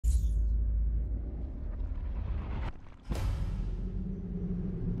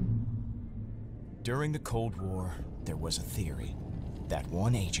During the Cold War, there was a theory that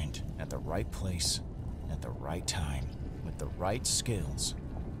one agent at the right place, at the right time, with the right skills,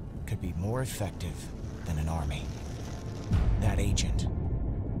 could be more effective than an army. That agent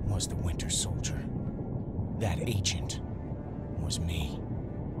was the Winter Soldier. That agent was me.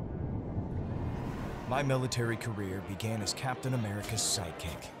 My military career began as Captain America's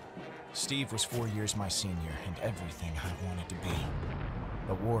sidekick. Steve was 4 years my senior and everything I wanted to be.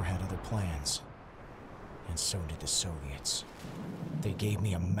 The war had other plans, and so did the Soviets. They gave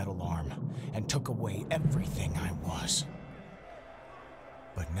me a metal arm and took away everything I was.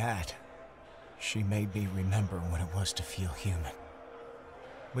 But Nat, she made me remember what it was to feel human.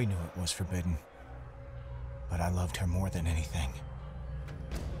 We knew it was forbidden, but I loved her more than anything.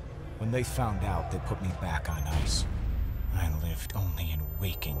 When they found out, they put me back on ice. I lived only in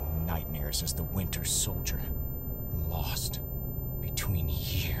waking nightmares as the Winter Soldier, lost between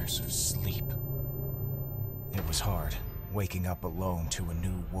years of sleep. It was hard, waking up alone to a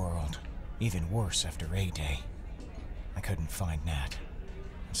new world. Even worse after A-Day. I couldn't find Nat.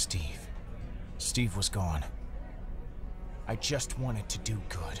 And Steve. Steve was gone. I just wanted to do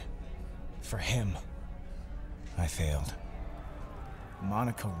good. For him. I failed.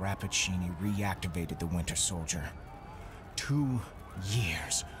 Monica Rappaccini reactivated the Winter Soldier. 2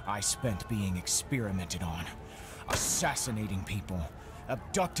 years I spent being experimented on. Assassinating people.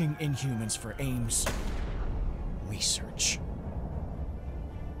 Abducting Inhumans for AIM's research.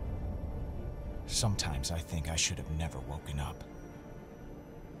 Sometimes I think I should have never woken up.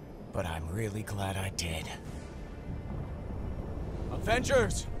 But I'm really glad I did.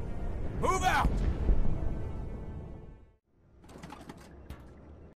 Avengers! Move out!